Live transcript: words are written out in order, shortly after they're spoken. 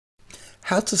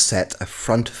how to set a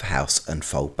front of house and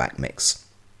foldback mix.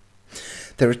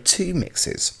 There are two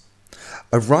mixes.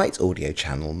 A right audio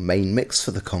channel main mix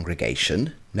for the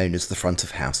congregation, known as the front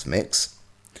of house mix,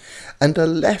 and a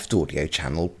left audio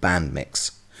channel band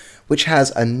mix, which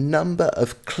has a number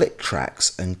of click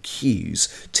tracks and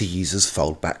cues to use as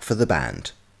foldback for the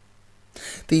band.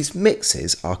 These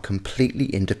mixes are completely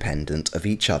independent of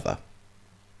each other.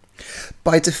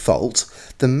 By default,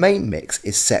 the main mix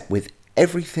is set with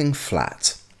everything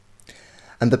flat,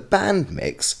 and the band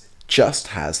mix just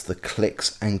has the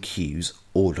clicks and cues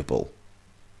audible.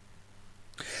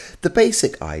 The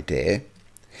basic idea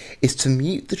is to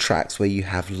mute the tracks where you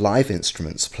have live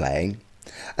instruments playing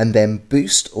and then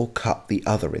boost or cut the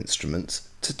other instruments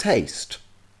to taste.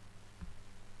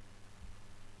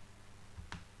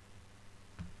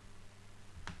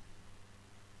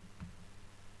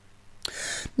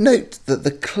 Note that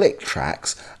the click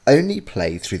tracks only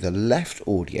play through the left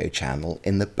audio channel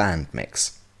in the band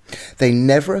mix. They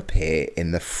never appear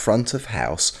in the front of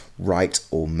house right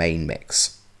or main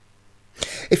mix.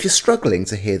 If you're struggling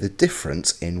to hear the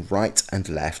difference in right and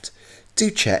left, do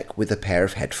check with a pair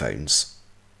of headphones.